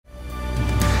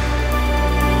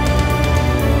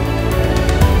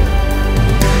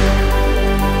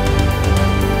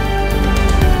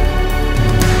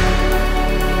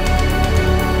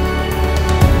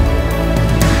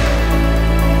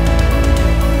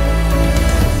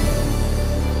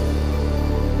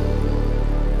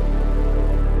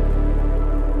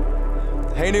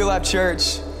Hey, New Life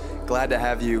Church. Glad to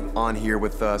have you on here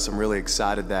with us. I'm really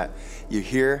excited that you're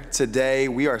here today.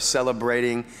 We are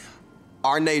celebrating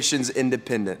our nation's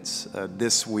independence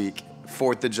this week,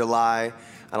 4th of July.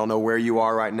 I don't know where you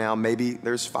are right now. Maybe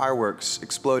there's fireworks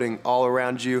exploding all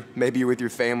around you. Maybe you're with your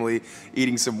family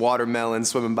eating some watermelon,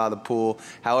 swimming by the pool.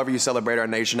 However you celebrate our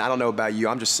nation, I don't know about you.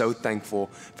 I'm just so thankful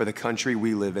for the country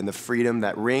we live in, the freedom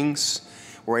that rings.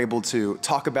 We're able to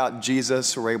talk about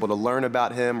Jesus. We're able to learn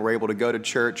about him. We're able to go to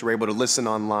church. We're able to listen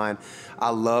online.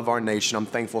 I love our nation. I'm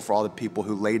thankful for all the people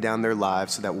who lay down their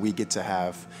lives so that we get to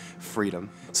have freedom.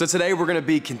 So today we're going to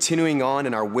be continuing on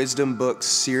in our Wisdom Books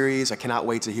series. I cannot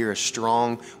wait to hear a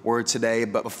strong word today.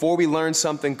 But before we learn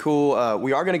something cool,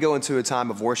 we are going to go into a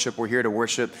time of worship. We're here to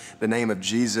worship the name of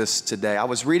Jesus today. I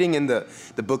was reading in the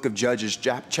book of Judges,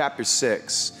 chapter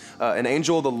 6. An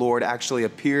angel of the Lord actually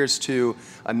appears to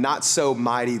a not so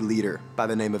mighty leader by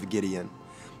the name of Gideon.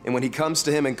 And when he comes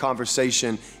to him in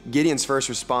conversation, Gideon's first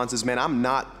response is, man, I'm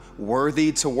not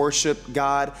worthy to worship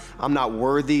God. I'm not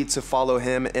worthy to follow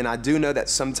him. And I do know that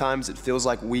sometimes it feels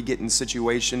like we get in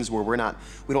situations where we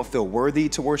don't feel worthy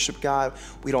to worship God.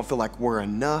 We don't feel like we're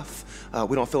enough.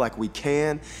 We don't feel like we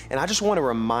can. And I just want to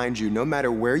remind you, no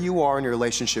matter where you are in your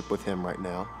relationship with him right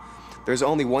now, there's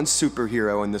only one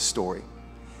superhero in this story.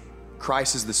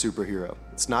 Christ is the superhero.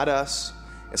 It's not us.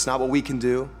 It's not what we can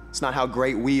do. It's not how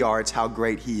great we are. It's how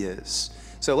great he is.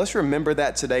 So let's remember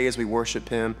that today as we worship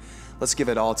him. Let's give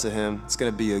it all to him. It's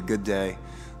going to be a good day.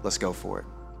 Let's go for it.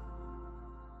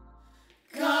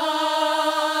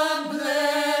 God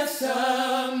bless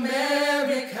America,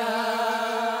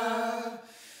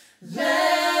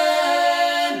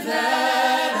 land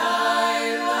that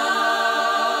I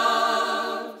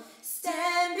love.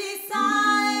 Stand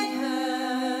beside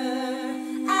her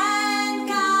and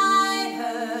guide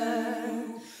her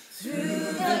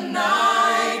through the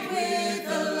night with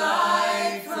the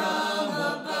light from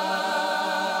above.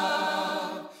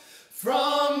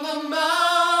 From the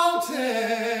mountains to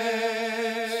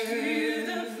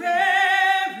the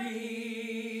prairie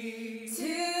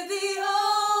to the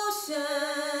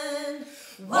ocean,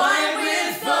 wide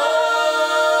with foam.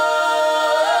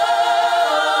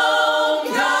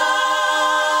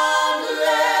 God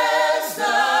bless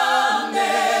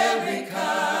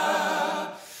America,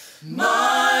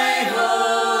 my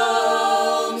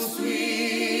home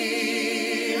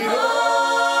sweet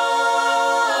home.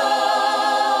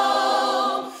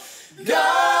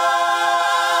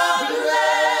 God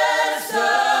bless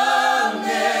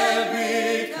America,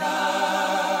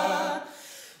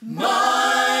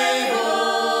 my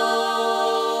home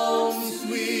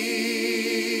sweet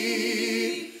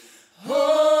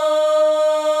home.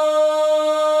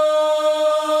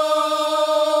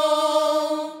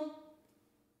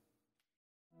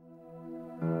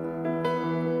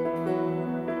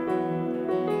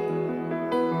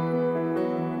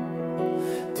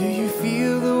 Do you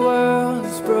feel the world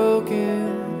is broken?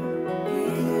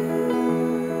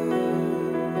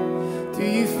 Do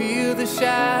you feel the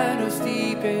shadows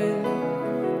deepen?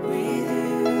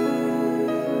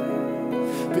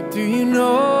 But do you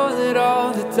know that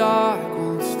all the dark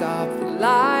won't stop the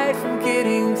light from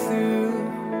getting through?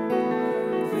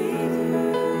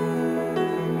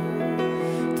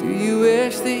 Do you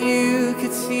wish that you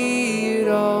could see it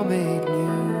all made new?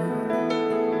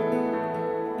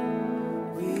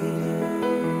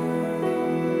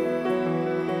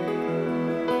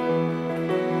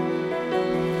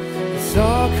 It's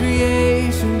all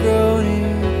creation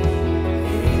groaning.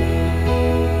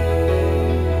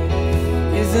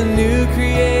 Is a new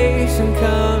creation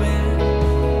coming?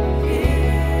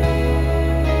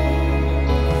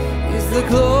 Is the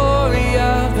glory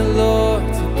of the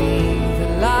Lord to be the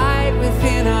light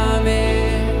within our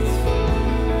midst?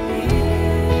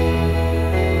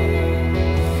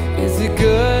 Is it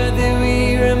good that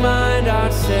we remind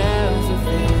ourselves of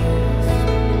this?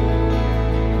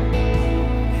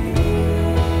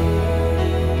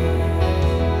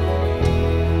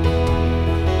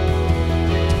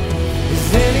 Is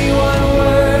anyone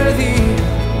worthy?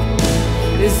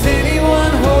 Is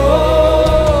anyone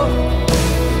whole?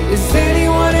 Is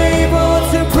anyone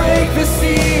able to break the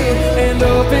seal and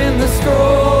open the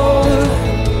scroll?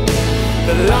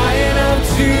 The Lion of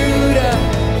Judah,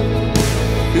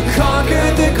 who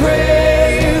conquered the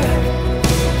grave.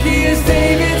 He is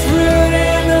David's root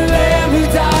and the Lamb who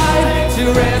died to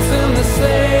ransom the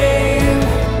slave.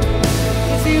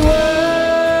 Is he worthy?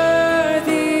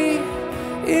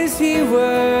 Is he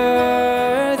worthy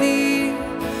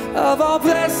of all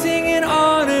blessing and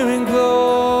honor and glory?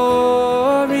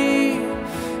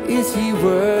 Is he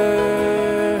worthy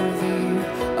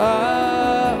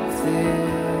of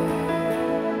this?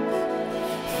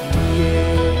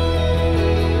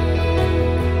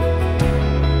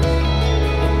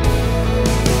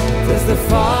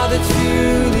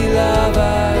 love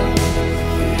us?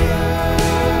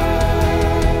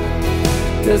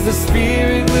 Does the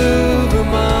Spirit move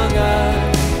among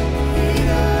us?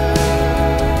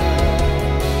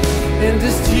 And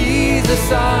does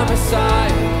Jesus, our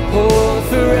Messiah, hold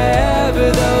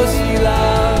forever those he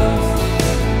loves?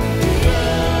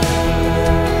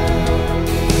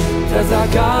 Does our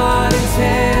God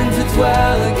intend to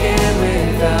dwell again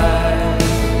with us?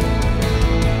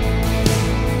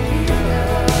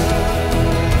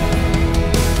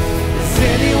 Is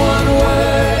anyone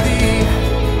worthy?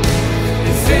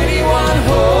 Is anyone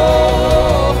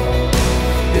whole?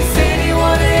 Is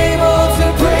anyone able to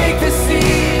break the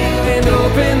seal and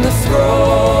open the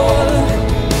scroll?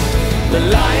 The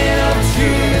Lion of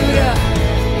Judah,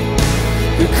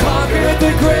 who conquered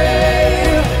the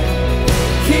grave,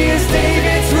 he is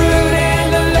David's root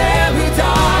and the Lamb who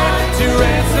died to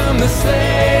ransom the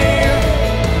slave.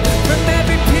 From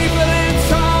every people and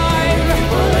tribe,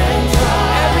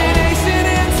 every nation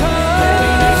and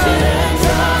tongue,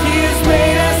 he has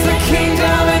made us a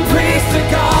kingdom and priests to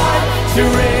God, to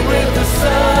reign with the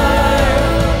Son.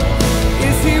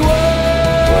 Is he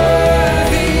worthy?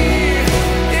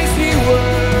 Is he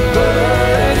worthy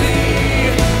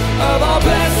of all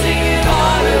blessing and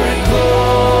honor and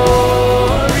glory?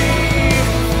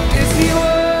 Is he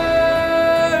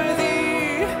worthy?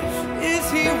 Is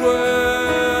he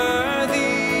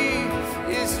worthy?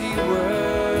 Is he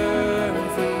worthy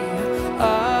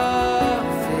of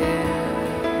it?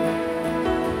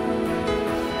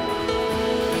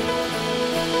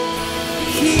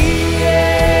 He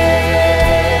is,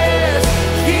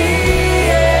 he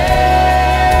is,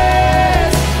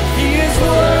 he is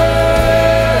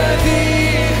worthy,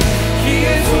 he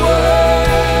is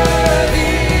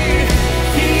worthy,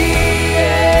 he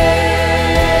is,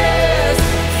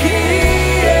 he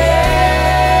is,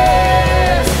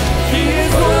 he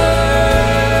is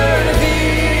worthy,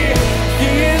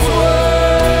 he is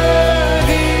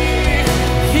worthy,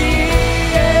 he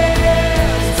is.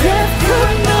 Death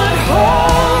could not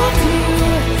hold you,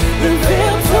 the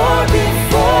veil tore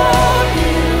before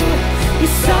you. You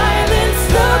silenced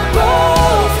the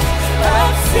boast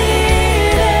of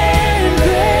sin and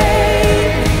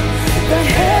grave. The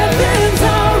heavens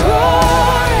are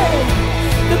roaring,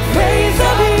 the praise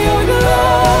of your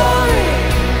glory.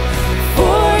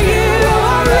 For you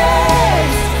are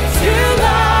raised to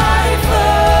life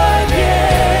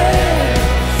again,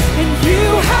 and you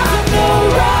have no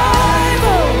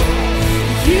rival,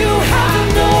 you have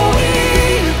no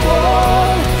equal.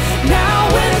 Now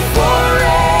and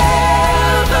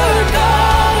forever,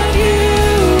 God, you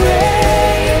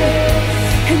reign,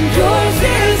 and yours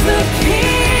is the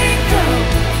kingdom,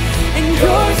 and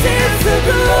yours is the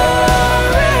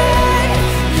glory.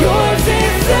 Yours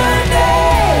is the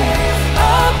name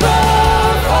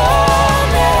above all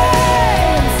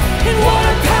names. And what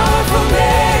a powerful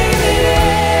name it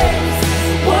is!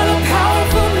 What a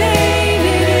powerful name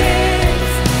it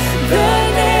is! The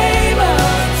name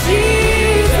of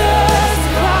Jesus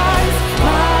Christ,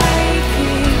 my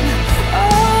King.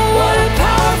 Oh, what a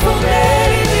powerful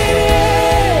name it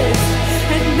is!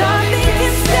 And nothing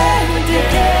can stand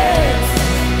against.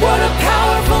 What a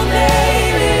powerful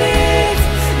name it is!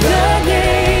 The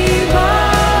name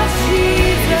of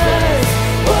Jesus.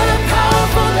 What a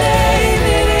powerful name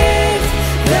it is!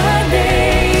 The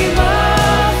name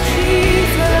of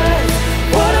Jesus.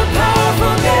 What a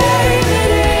powerful name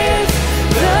it is!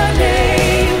 The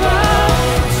name of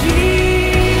Jesus.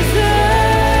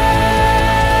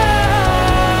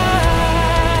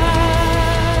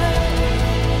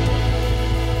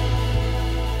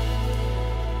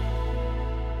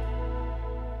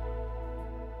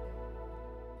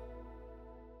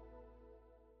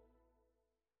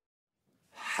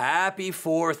 Happy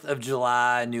 4th of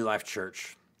July, New Life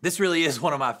Church. This really is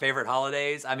one of my favorite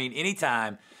holidays. I mean,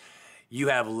 anytime you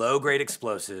have low-grade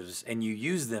explosives and you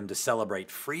use them to celebrate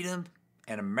freedom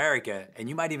and America, and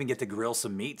you might even get to grill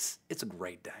some meats, it's a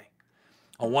great day.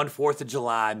 On one 4th of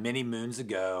July, many moons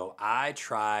ago, I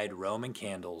tried Roman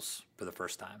candles for the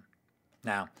first time.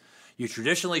 Now, you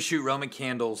traditionally shoot Roman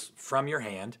candles from your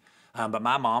hand, but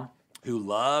my mom, who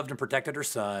loved and protected her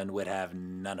son, would have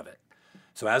none of it.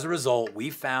 So as a result, we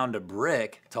found a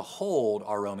brick to hold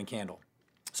our Roman candle.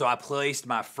 So I placed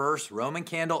my first Roman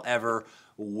candle ever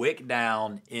wick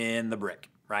down in the brick,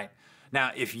 right?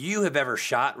 Now, if you have ever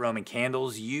shot Roman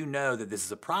candles, you know that this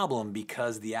is a problem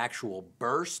because the actual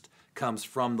burst comes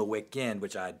from the wick end,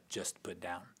 which I just put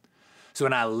down. So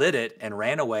when I lit it and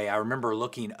ran away, I remember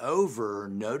looking over,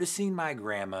 noticing my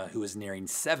grandma, who was nearing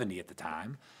 70 at the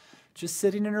time, just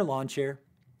sitting in her lawn chair,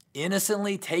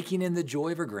 innocently taking in the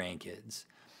joy of her grandkids.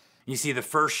 You see the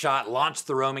first shot launched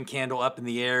the Roman candle up in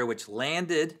the air, which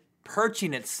landed,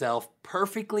 perching itself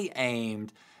perfectly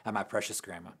aimed at my precious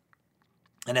grandma.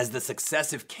 And as the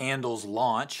successive candles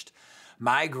launched,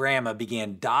 my grandma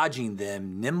began dodging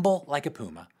them nimble like a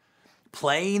puma,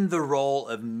 playing the role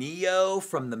of Neo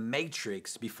from the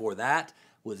Matrix before that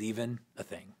was even a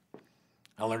thing.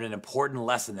 I learned an important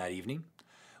lesson that evening.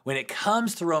 When it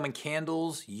comes to Roman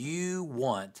candles, you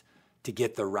want to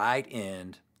get the right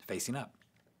end facing up.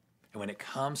 And when it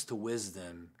comes to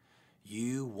wisdom,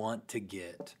 you want to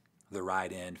get the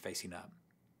right end facing up.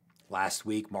 Last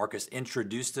week, Marcus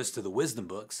introduced us to the wisdom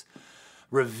books,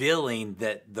 revealing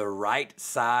that the right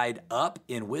side up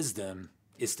in wisdom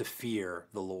is to fear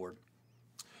the Lord.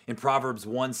 In Proverbs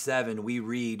 1:7, we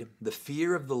read, "The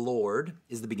fear of the Lord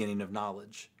is the beginning of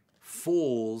knowledge.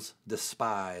 Fools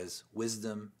despise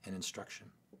wisdom and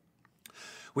instruction."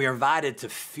 We are invited to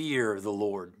fear the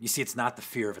Lord. You see, it's not the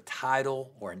fear of a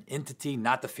title or an entity,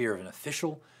 not the fear of an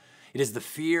official. It is the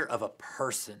fear of a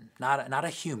person, not a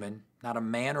human, not a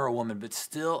man or a woman, but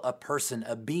still a person,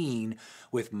 a being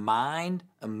with mind,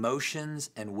 emotions,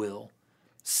 and will.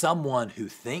 Someone who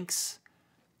thinks,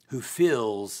 who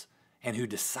feels, and who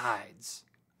decides.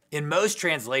 In most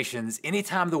translations,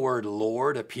 anytime the word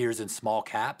Lord appears in small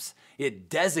caps, it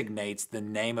designates the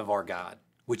name of our God,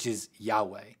 which is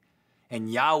Yahweh. And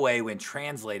Yahweh, when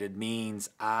translated, means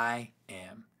I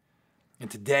am. And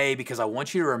today, because I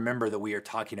want you to remember that we are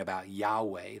talking about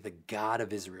Yahweh, the God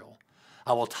of Israel,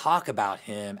 I will talk about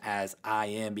him as I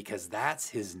am because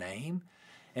that's his name,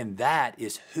 and that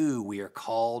is who we are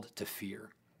called to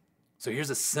fear. So here's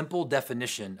a simple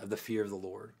definition of the fear of the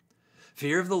Lord.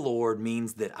 Fear of the Lord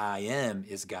means that I am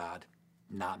is God,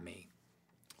 not me.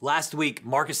 Last week,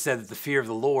 Marcus said that the fear of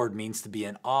the Lord means to be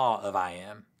in awe of I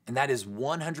am. And that is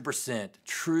 100%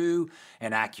 true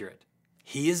and accurate.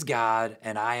 He is God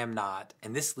and I am not,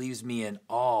 and this leaves me in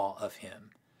awe of him.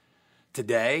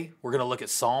 Today, we're going to look at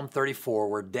Psalm 34,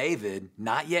 where David,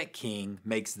 not yet king,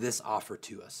 makes this offer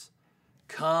to us.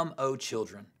 "Come, O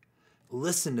children,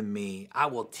 listen to me. I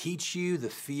will teach you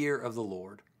the fear of the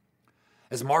Lord."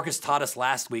 As Marcus taught us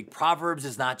last week, Proverbs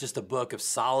is not just a book of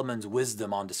Solomon's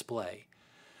wisdom on display,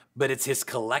 but it's his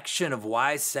collection of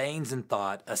wise sayings and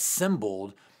thought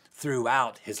assembled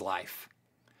throughout his life.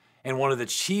 And one of the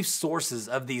chief sources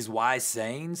of these wise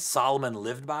sayings Solomon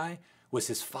lived by was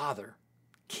his father,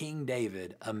 King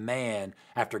David, a man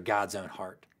after God's own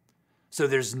heart. So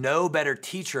there's no better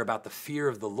teacher about the fear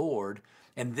of the Lord.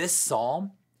 And this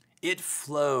psalm, it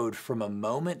flowed from a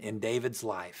moment in David's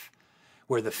life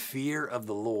where the fear of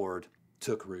the Lord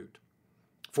took root.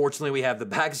 Fortunately, we have the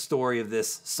backstory of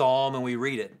this psalm, and we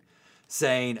read it,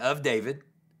 saying of David,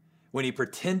 when he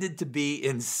pretended to be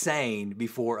insane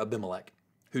before Abimelech,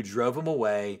 who drove him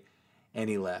away, and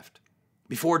he left.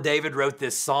 Before David wrote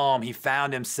this psalm, he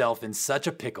found himself in such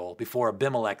a pickle before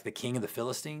Abimelech, the king of the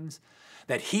Philistines,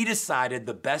 that he decided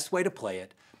the best way to play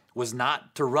it was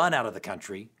not to run out of the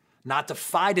country, not to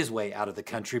fight his way out of the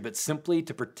country, but simply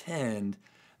to pretend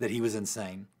that he was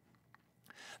insane.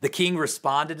 The king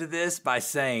responded to this by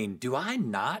saying, "Do I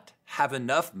not have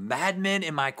enough madmen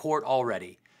in my court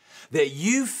already that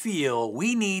you feel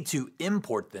we need to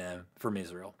import them from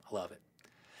Israel?" I love it.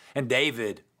 And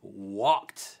David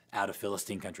walked out of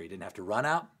Philistine country. He didn't have to run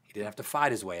out. He didn't have to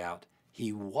fight his way out.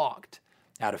 He walked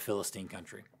out of Philistine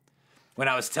country. When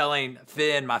I was telling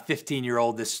Finn, my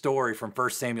 15-year-old, this story from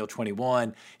 1 Samuel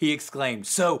 21, he exclaimed,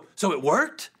 so it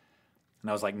worked?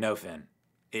 And I was like, no, Finn,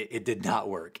 it did not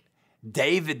work.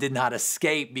 David did not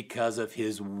escape because of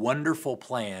his wonderful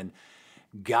plan.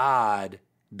 God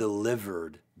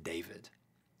delivered David.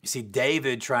 You see,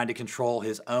 David, trying to control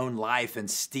his own life and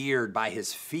steered by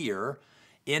his fear,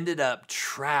 ended up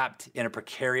trapped in a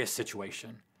precarious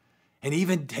situation. And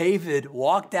even David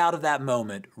walked out of that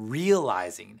moment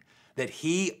realizing that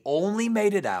he only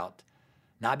made it out,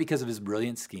 not because of his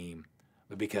brilliant scheme,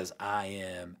 but because I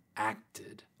am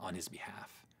acted on his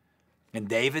behalf. And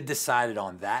David decided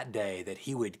on that day that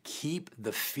he would keep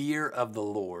the fear of the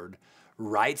Lord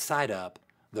right side up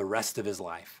the rest of his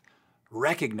life,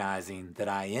 recognizing that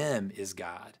I am is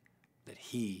God, that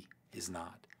he is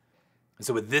not. And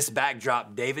so with this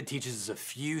backdrop, David teaches us a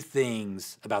few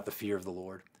things about the fear of the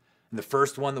Lord. And the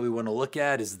first one that we want to look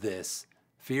at is this: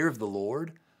 fear of the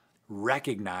Lord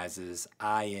recognizes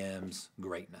I am's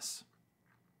greatness.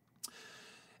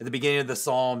 At the beginning of the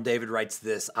psalm, David writes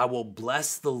this: I will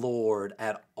bless the Lord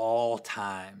at all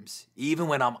times, even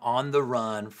when I'm on the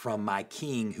run from my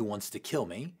king who wants to kill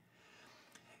me.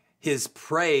 His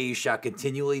praise shall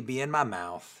continually be in my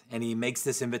mouth. And he makes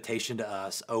this invitation to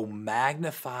us: oh,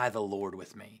 magnify the Lord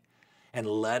with me, and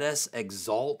let us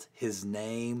exalt his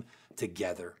name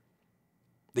together.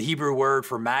 The Hebrew word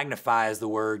for magnify is the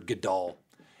word gadol,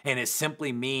 and it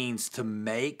simply means to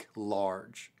make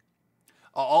large.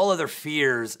 All other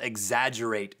fears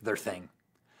exaggerate their thing.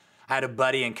 I had a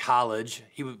buddy in college.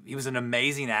 He was an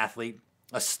amazing athlete,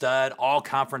 a stud,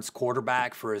 all-conference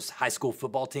quarterback for his high school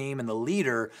football team and the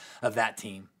leader of that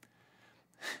team.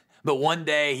 But one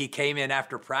day he came in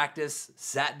after practice,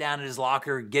 sat down in his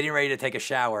locker, getting ready to take a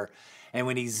shower, and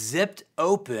when he zipped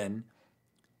open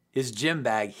his gym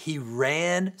bag, he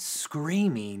ran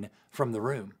screaming from the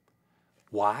room.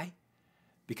 Why?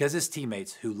 Because his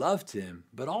teammates, who loved him,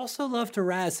 but also loved to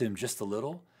razz him just a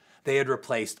little, they had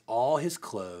replaced all his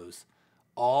clothes,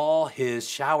 all his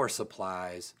shower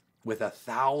supplies with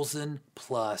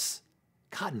 1,000+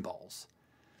 cotton balls.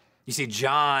 You see,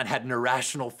 John had an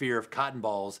irrational fear of cotton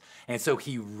balls, and so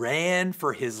he ran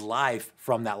for his life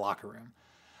from that locker room.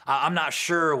 I'm not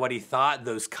sure what he thought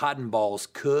those cotton balls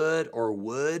could or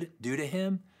would do to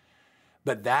him,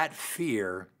 but that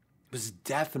fear was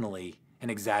definitely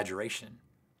an exaggeration.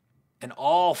 And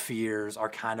all fears are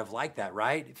kind of like that,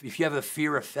 right? If you have a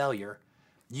fear of failure,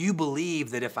 you believe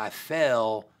that if I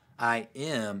fail, I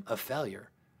am a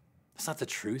failure. That's not the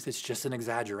truth, it's just an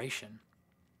exaggeration.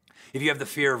 If you have the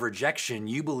fear of rejection,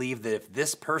 you believe that if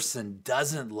this person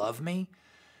doesn't love me,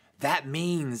 that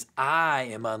means I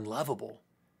am unlovable.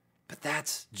 But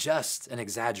that's just an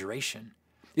exaggeration.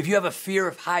 If you have a fear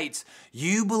of heights,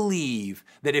 you believe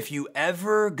that if you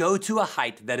ever go to a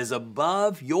height that is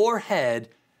above your head,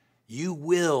 you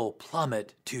will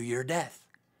plummet to your death.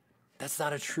 That's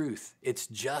not a truth. It's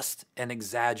just an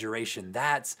exaggeration.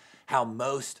 That's how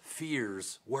most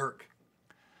fears work.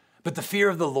 But the fear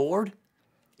of the Lord,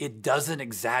 it doesn't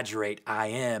exaggerate I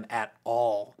am at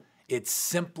all. It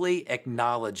simply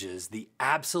acknowledges the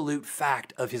absolute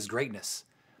fact of his greatness.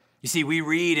 You see, we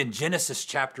read in Genesis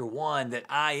chapter 1 that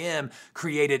I am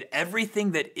created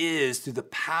everything that is through the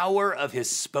power of his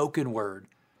spoken word.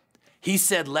 He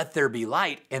said, let there be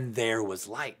light, and there was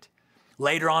light.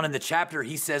 Later on in the chapter,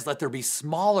 he says, let there be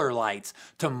smaller lights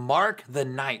to mark the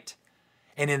night.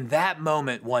 And in that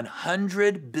moment,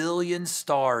 100 billion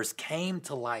stars came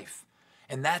to life.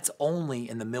 And that's only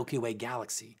in the Milky Way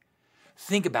galaxy.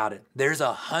 Think about it. There's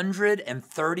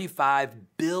 135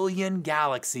 billion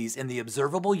galaxies in the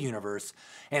observable universe,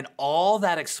 and all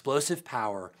that explosive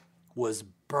power was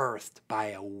birthed by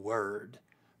a word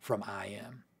from I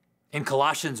am. In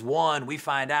Colossians 1, we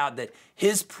find out that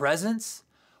his presence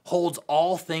holds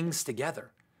all things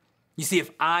together. You see,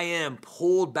 if I am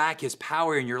pulled back his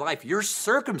power in your life, your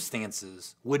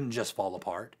circumstances wouldn't just fall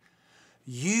apart.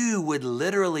 You would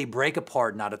literally break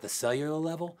apart, not at the cellular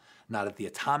level, not at the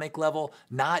atomic level,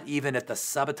 not even at the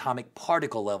subatomic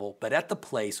particle level, but at the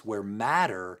place where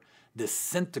matter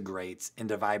disintegrates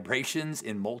into vibrations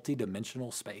in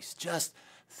multidimensional space. Just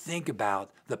think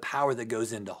about the power that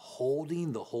goes into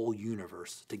holding the whole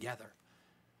universe together.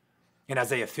 In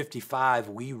Isaiah 55,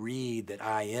 we read that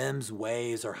I am's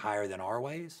ways are higher than our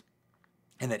ways,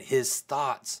 and that his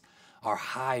thoughts are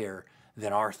higher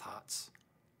than our thoughts.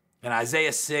 In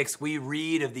Isaiah 6, we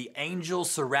read of the angels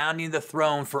surrounding the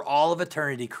throne for all of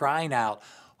eternity, crying out,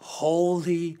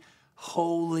 holy,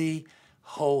 holy,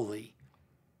 holy.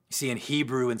 You see, in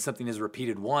Hebrew, when something is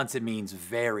repeated once, it means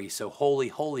very. So holy,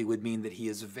 holy would mean that he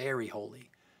is very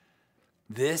holy.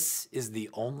 This is the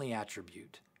only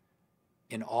attribute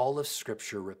in all of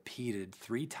Scripture repeated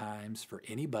 3 times for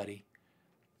anybody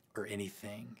or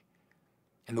anything.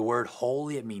 And the word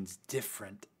holy, it means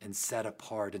different and set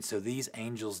apart. And so these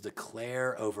angels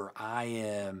declare over I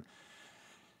am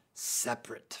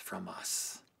separate from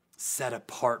us, set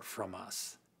apart from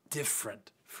us,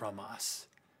 different from us,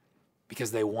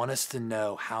 because they want us to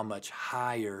know how much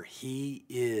higher he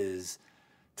is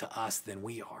to us than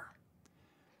we are.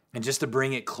 And just to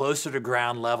bring it closer to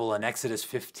ground level, in Exodus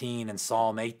 15 and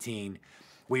Psalm 18,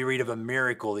 we read of a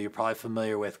miracle that you're probably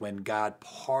familiar with when God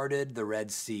parted the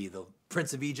Red Sea, the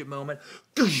Prince of Egypt moment.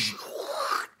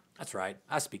 That's right,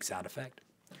 I speak sound effect.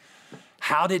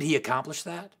 How did he accomplish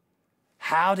that?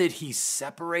 How did he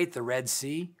separate the Red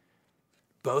Sea?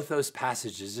 Both those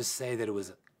passages just say that it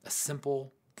was a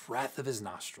simple breath of his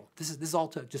nostril. This is all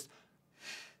took, just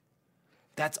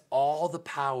that's all the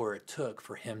power it took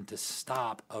for him to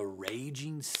stop a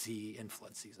raging sea in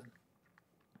flood season.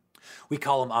 We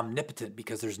call him omnipotent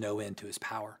because there's no end to his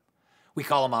power. We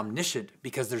call him omniscient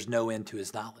because there's no end to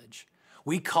his knowledge.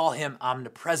 We call him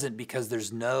omnipresent because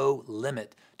there's no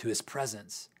limit to his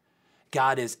presence.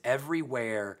 God is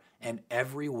everywhere and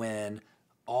every when,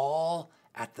 all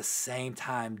at the same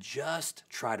time. Just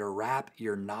try to wrap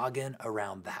your noggin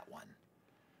around that one.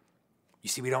 You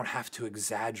see, we don't have to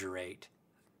exaggerate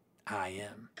I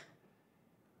am.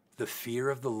 The fear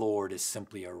of the Lord is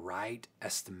simply a right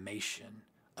estimation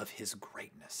of his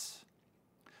greatness.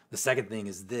 The second thing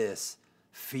is this: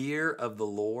 fear of the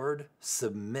Lord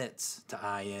submits to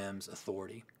I am's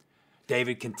authority.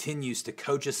 David continues to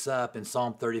coach us up in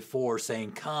Psalm 34,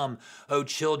 saying, "Come, O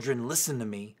children, listen to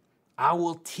me. I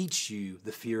will teach you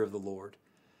the fear of the Lord.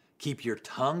 Keep your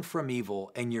tongue from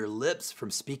evil and your lips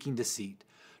from speaking deceit.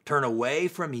 Turn away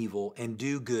from evil and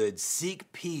do good.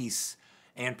 Seek peace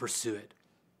and pursue it."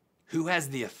 Who has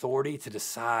the authority to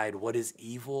decide what is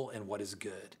evil and what is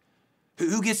good?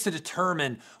 Who gets to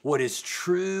determine what is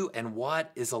true and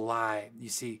what is a lie? You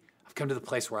see, I've come to the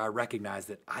place where I recognize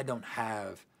that I don't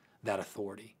have that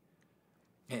authority.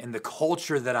 And the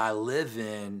culture that I live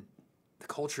in, the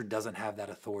culture doesn't have that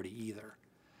authority either.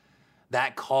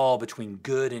 That call between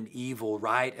good and evil,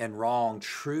 right and wrong,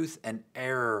 truth and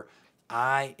error,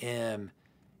 I am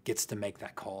gets to make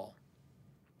that call.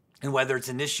 And whether it's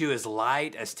an issue as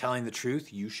light as telling the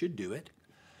truth, you should do it,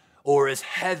 or as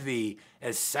heavy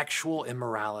as sexual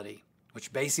immorality,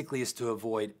 which basically is to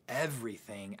avoid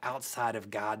everything outside of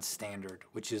God's standard,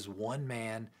 which is one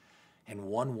man and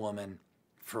one woman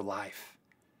for life.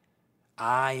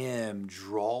 I am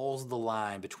draws the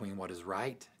line between what is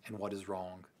right and what is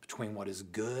wrong, between what is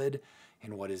good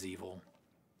and what is evil.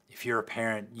 If you're a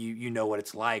parent, you know what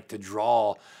it's like to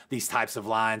draw these types of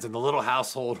lines. In the little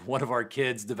household, one of our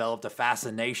kids developed a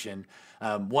fascination,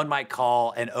 one might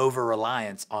call an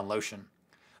over-reliance on lotion.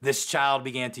 This child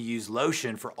began to use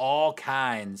lotion for all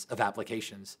kinds of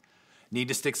applications. Need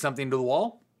to stick something to the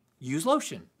wall? Use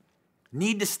lotion.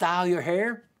 Need to style your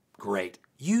hair? Great.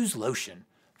 Use lotion.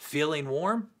 Feeling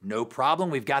warm? No problem.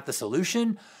 We've got the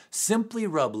solution. Simply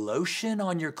rub lotion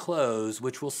on your clothes,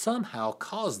 which will somehow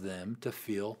cause them to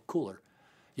feel cooler.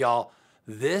 Y'all,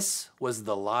 this was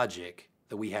the logic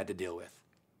that we had to deal with.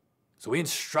 So we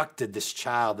instructed this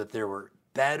child that there were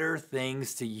better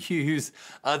things to use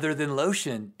other than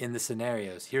lotion in the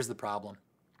scenarios. Here's the problem.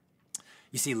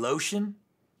 You see, lotion,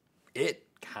 it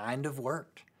kind of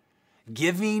worked,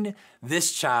 giving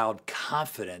this child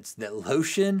confidence that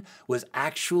lotion was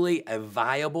actually a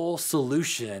viable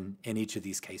solution in each of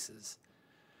these cases.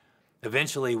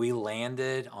 Eventually, we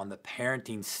landed on the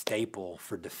parenting staple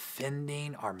for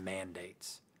defending our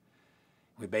mandates.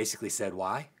 We basically said,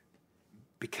 why?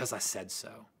 Because I said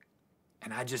so.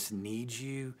 And I just need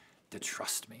you to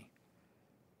trust me.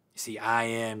 You see, I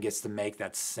am gets to make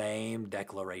that same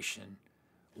declaration.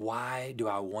 Why do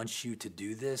I want you to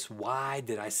do this? Why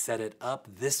did I set it up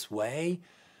this way?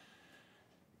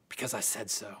 Because I said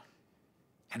so.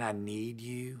 And I need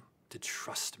you to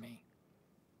trust me.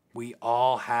 We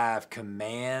all have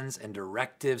commands and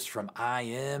directives from I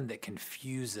am that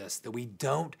confuse us, that we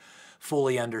don't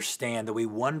fully understand, that we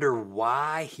wonder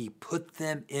why he put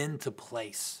them into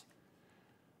place.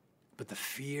 But the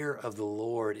fear of the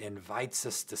Lord invites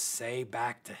us to say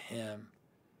back to him,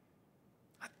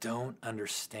 I don't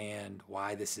understand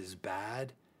why this is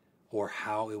bad or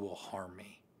how it will harm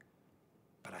me,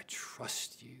 but I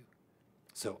trust you,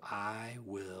 so I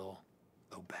will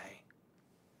obey.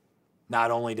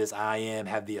 Not only does I am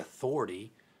have the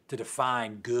authority to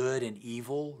define good and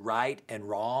evil, right and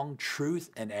wrong,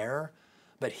 truth and error,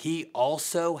 but he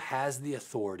also has the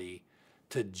authority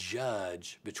to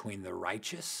judge between the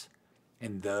righteous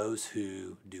and those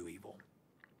who do evil.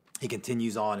 He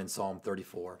continues on in Psalm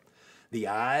 34. The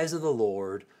eyes of the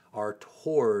Lord are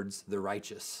towards the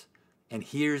righteous, and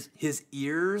hears his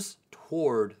ears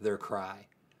toward their cry.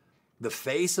 The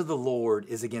face of the Lord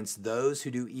is against those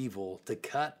who do evil, to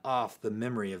cut off the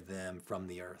memory of them from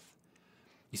the earth.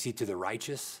 You see, to the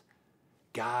righteous,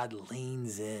 God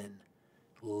leans in,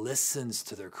 listens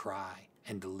to their cry,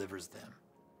 and delivers them.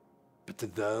 But to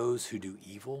those who do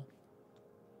evil,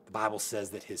 the Bible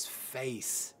says that his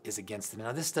face is against them.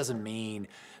 Now, this doesn't mean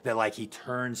that like he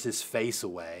turns his face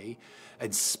away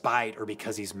in spite or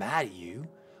because he's mad at you,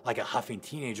 like a huffing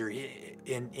teenager.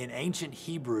 In ancient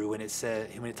Hebrew, when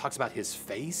it talks about his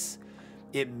face,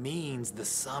 it means the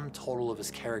sum total of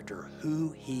his character,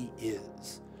 who he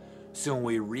is. So when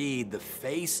we read the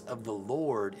face of the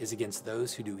Lord is against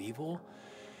those who do evil,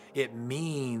 it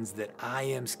means that I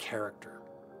am's character,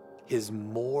 his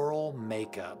moral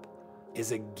makeup,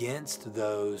 is against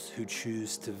those who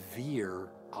choose to veer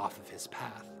off of his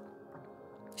path.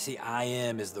 You see, I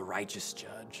am is the righteous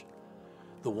judge,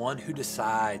 the one who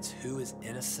decides who is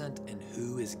innocent and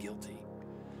who is guilty.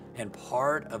 And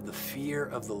part of the fear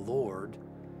of the Lord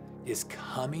is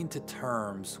coming to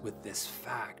terms with this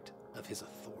fact of his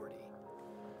authority.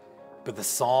 But the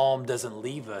psalm doesn't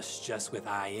leave us just with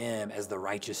I am as the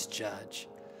righteous judge,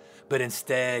 but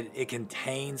instead it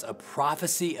contains a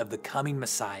prophecy of the coming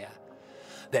Messiah,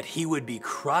 that he would be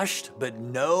crushed, but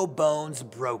no bones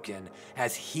broken,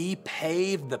 as he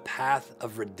paved the path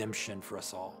of redemption for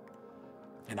us all.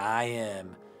 And I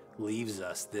Am leaves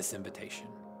us this invitation.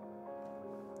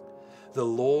 The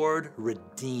Lord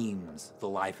redeems the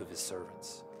life of his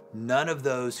servants. None of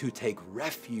those who take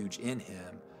refuge in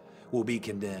him will be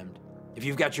condemned. If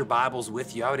you've got your Bibles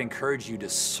with you, I would encourage you to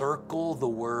circle the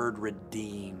word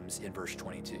redeems in verse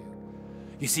 22.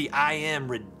 You see, I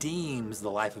Am redeems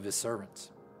the life of his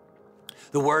servants.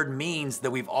 The word means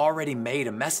that we've already made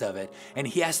a mess of it, and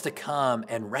he has to come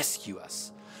and rescue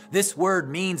us. This word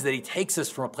means that he takes us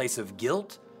from a place of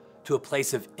guilt to a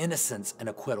place of innocence and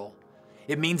acquittal.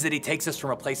 It means that he takes us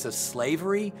from a place of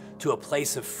slavery to a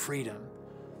place of freedom.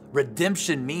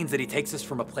 Redemption means that he takes us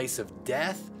from a place of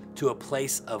death to a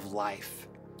place of life.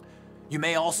 You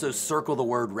may also circle the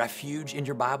word refuge in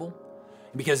your Bible,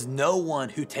 because no one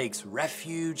who takes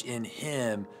refuge in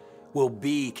him will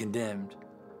be condemned.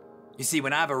 You see,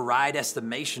 when I have a right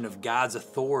estimation of God's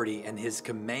authority and his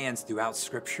commands throughout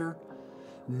Scripture,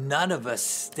 none of us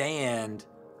stand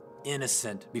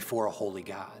innocent before a holy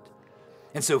God.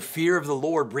 And so fear of the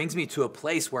Lord brings me to a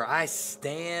place where I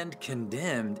stand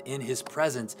condemned in his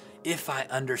presence if I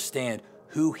understand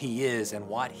who he is and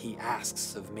what he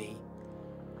asks of me.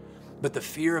 But the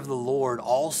fear of the Lord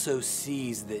also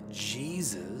sees that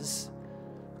Jesus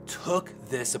took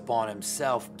this upon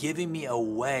himself, giving me a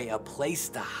way, a place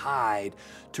to hide,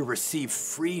 to receive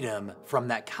freedom from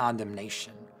that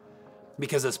condemnation.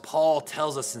 Because as Paul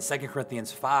tells us in 2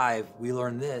 Corinthians 5, we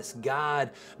learn this: God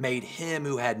made him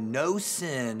who had no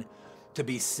sin to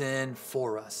be sin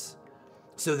for us,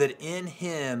 so that in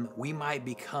him we might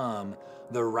become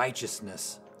the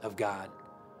righteousness of God.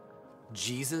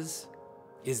 Jesus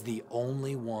is the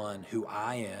only one who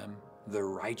I Am, the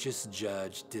righteous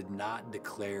judge, did not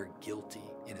declare guilty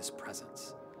in his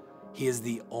presence. He is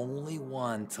the only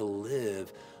one to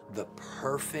live the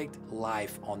perfect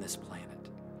life on this planet.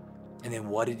 And then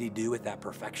what did he do with that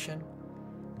perfection?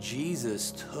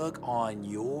 Jesus took on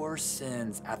your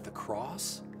sins at the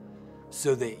cross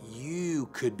so that you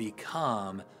could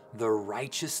become the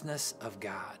righteousness of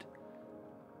God.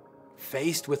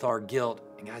 Faced with our guilt,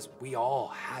 and guys, we all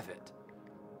have it.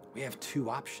 We have two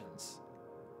options.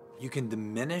 You can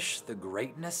diminish the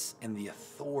greatness and the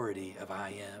authority of I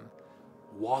Am,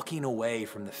 walking away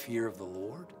from the fear of the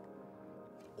Lord,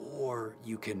 or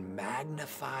you can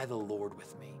magnify the Lord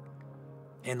with me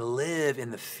and live in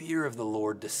the fear of the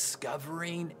Lord,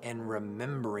 discovering and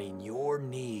remembering your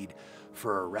need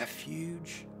for a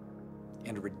refuge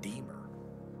and redeemer.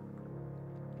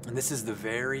 And this is the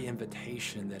very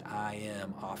invitation that I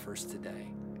Am offers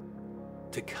today,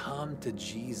 to come to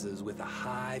Jesus with a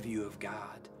high view of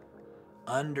God,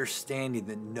 understanding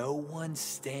that no one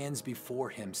stands before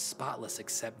him spotless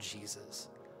except Jesus,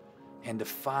 and to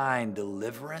find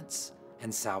deliverance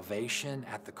and salvation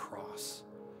at the cross.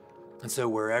 And so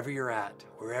wherever you're at,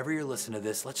 wherever you're listening to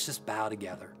this, let's just bow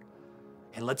together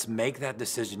and let's make that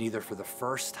decision either for the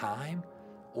first time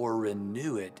or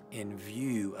renew it in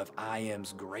view of I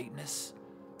Am's greatness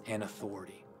and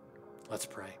authority. Let's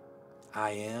pray.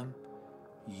 I Am,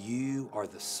 you are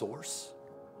the source.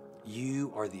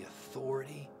 You are the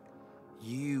authority.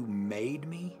 You made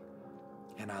me,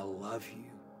 and I love you.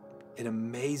 It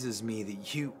amazes me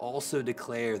that you also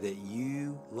declare that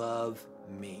you love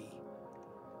me.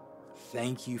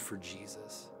 Thank you for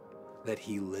Jesus, that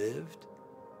he lived,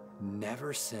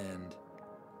 never sinned,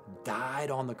 died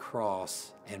on the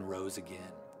cross, and rose again.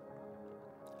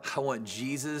 I want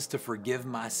Jesus to forgive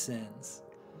my sins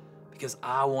because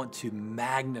I want to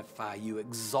magnify you,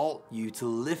 exalt you, to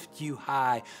lift you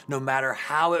high, no matter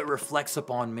how it reflects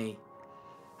upon me.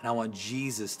 And I want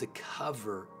Jesus to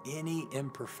cover any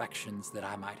imperfections that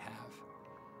I might have.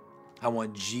 I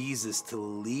want Jesus to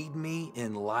lead me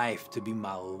in life, to be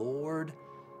my Lord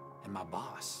and my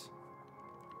boss,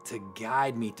 to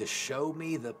guide me, to show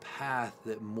me the path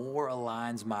that more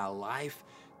aligns my life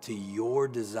to your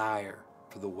desire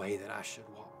for the way that I should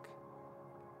walk.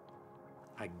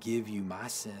 I give you my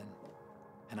sin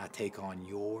and I take on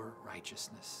your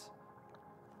righteousness.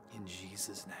 In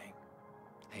Jesus' name,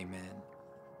 amen.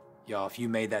 Y'all, if you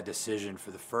made that decision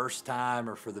for the first time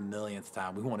or for the millionth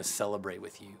time, we want to celebrate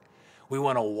with you. We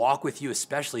want to walk with you,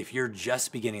 especially if you're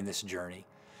just beginning this journey.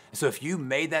 And so if you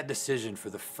made that decision for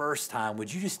the first time,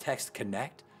 would you just text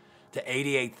CONNECT to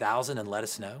 88,000 and let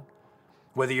us know?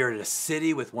 Whether you're at a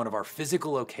city with one of our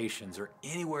physical locations or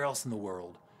anywhere else in the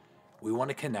world, we want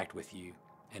to connect with you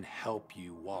and help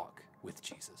you walk with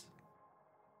Jesus.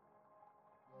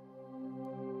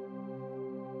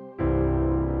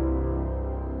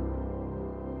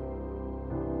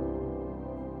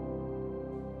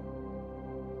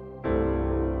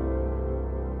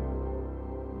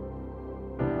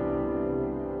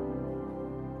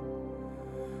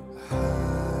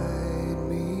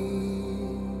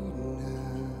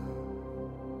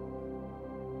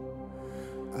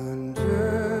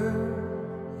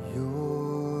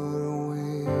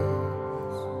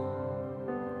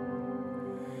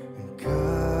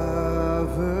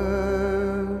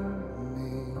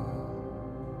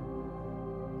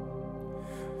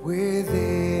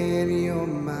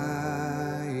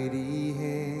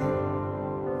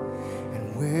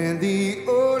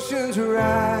 oceans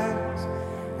rise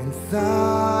and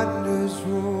thunders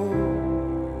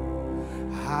roar,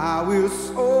 I will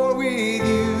soar with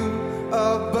you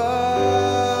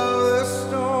above the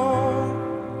storm.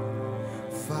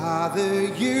 Father,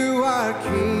 you are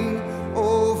King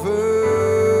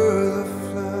over the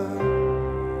flood,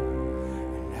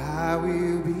 and I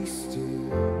will be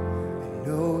still and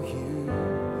know you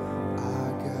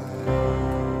are God.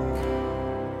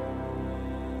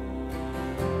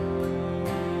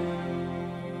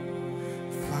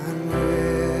 Find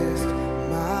rest,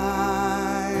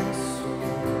 my soul,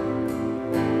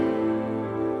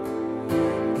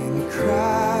 in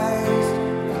Christ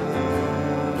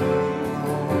alone,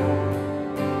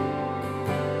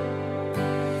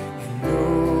 and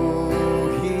know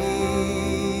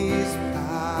His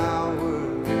power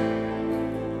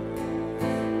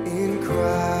in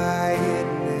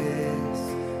quietness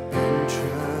and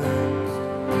trust.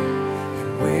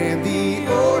 And when the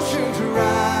oceans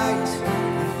rise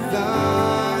and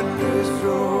thunders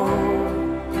roar,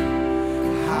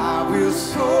 I will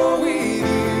soar with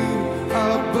you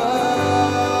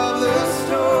above the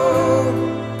storm.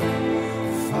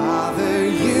 Father,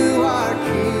 you are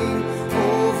King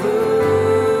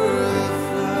over the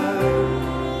flood,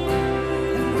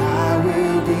 and I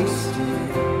will be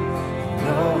still and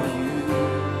know you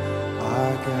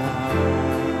are God.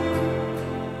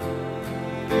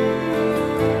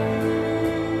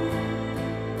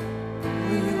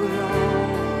 You alone.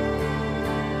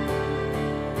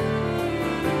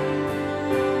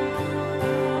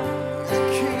 The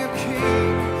King of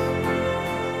Kings,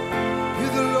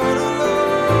 you're the Lord of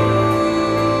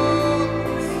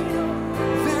Lords.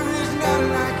 There is none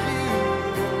like you.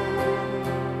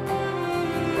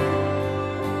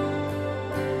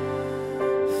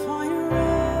 Find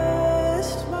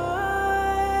rest,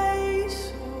 my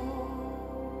soul,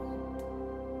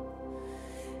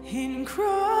 in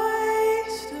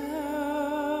Christ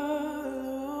alone,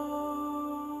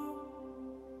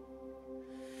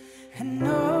 and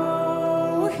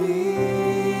know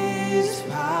His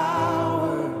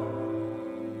power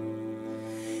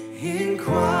in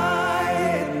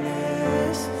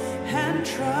quietness and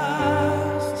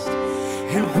trust.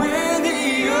 And when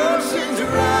the oceans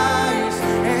rise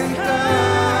and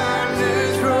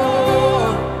thunders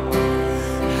roar,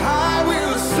 I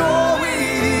will soar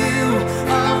with you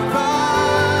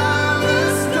above the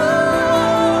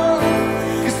storm.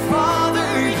 'Cause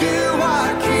Father, you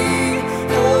are King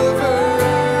over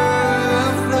the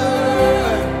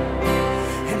flood,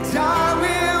 and I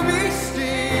will be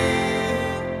still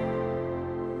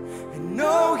and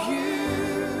know you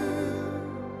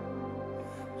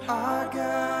are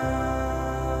God.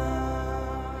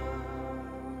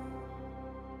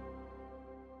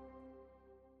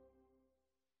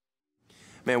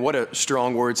 Man, what a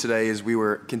strong word today as we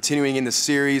were continuing in the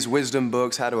series, Wisdom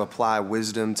Books, how to apply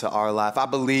wisdom to our life. I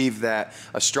believe that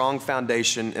a strong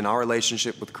foundation in our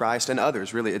relationship with Christ and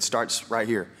others, really, it starts right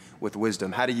here with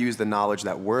wisdom, how to use the knowledge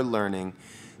that we're learning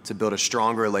to build a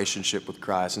stronger relationship with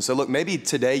Christ. And so look, maybe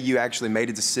today you actually made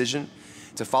a decision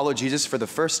to follow Jesus for the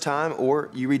first time, or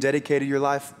you rededicated your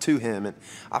life to Him. And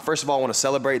I first of all want to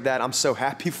celebrate that. I'm so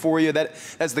happy for you.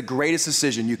 That's the greatest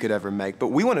decision you could ever make. But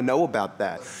we want to know about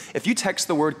that. If you text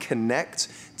the word CONNECT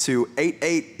to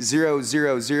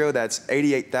 88000, that's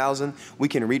 88,000, we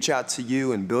can reach out to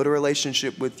you and build a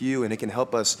relationship with you, and it can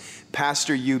help us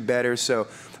pastor you better. So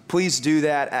please do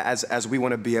that as we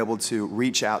want to be able to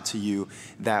reach out to you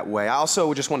that way. I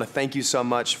also just want to thank you so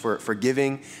much for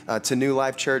giving to New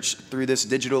Life Church through this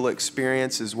digital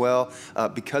experience as well.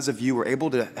 Because of you, we're able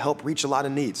to help reach a lot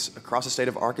of needs across the state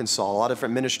of Arkansas, a lot of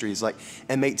different ministries like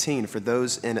M18 for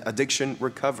those in addiction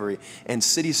recovery and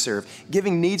City Serve,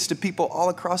 giving needs to people all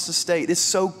across the state. It's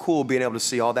so cool being able to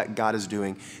see all that God is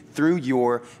doing through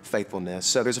your faithfulness.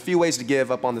 So there's a few ways to give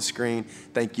up on the screen.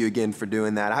 Thank you again for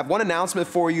doing that. I have one announcement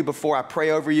for you before I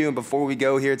pray over you and before we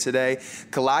go here today.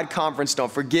 Collide Conference,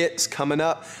 don't forget, it's coming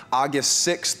up August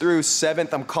 6th through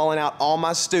 7th. I'm calling out all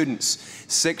my students,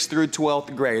 6th through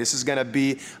 12th grade. This is going to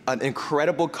be an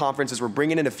incredible conference as we're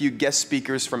bringing in a few guest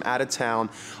speakers from out of town,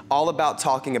 all about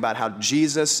talking about how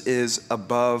Jesus is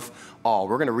above all.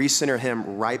 We're going to recenter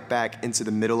Him right back into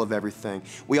the middle of everything.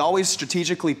 We always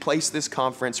strategically place this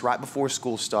conference right before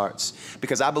school starts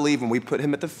because I believe when we put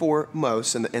Him at the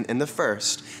foremost and in the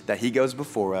first, that He goes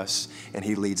before us and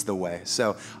He leads the way.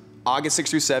 So August 6th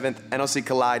through 7th,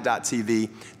 nlccollide.tv.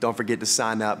 Don't forget to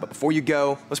sign up. But before you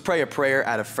go, let's pray a prayer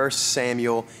out of 1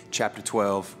 Samuel chapter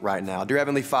 12 right now. Dear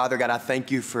Heavenly Father, God, I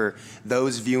thank you for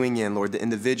those viewing in, Lord, the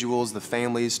individuals, the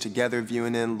families together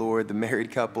viewing in, Lord, the married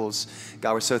couples.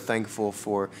 God, we're so thankful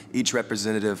for each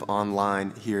representative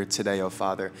online here today, oh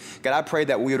Father. God, I pray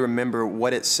that we would remember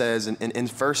what it says in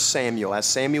 1 Samuel, as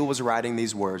Samuel was writing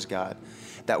these words, God,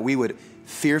 that we would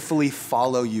fearfully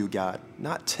follow you, God,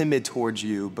 not timid towards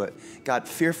you, but God,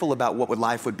 fearful about what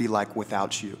life would be like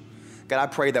without you. God, I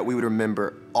pray that we would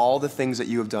remember all the things that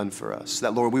you have done for us,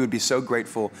 that, Lord, we would be so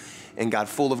grateful and, God,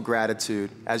 full of gratitude.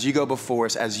 As you go before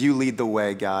us, as you lead the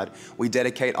way, God, we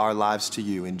dedicate our lives to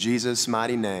you. In Jesus'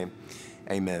 mighty name,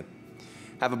 amen.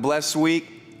 Have a blessed week,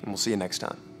 and we'll see you next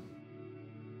time.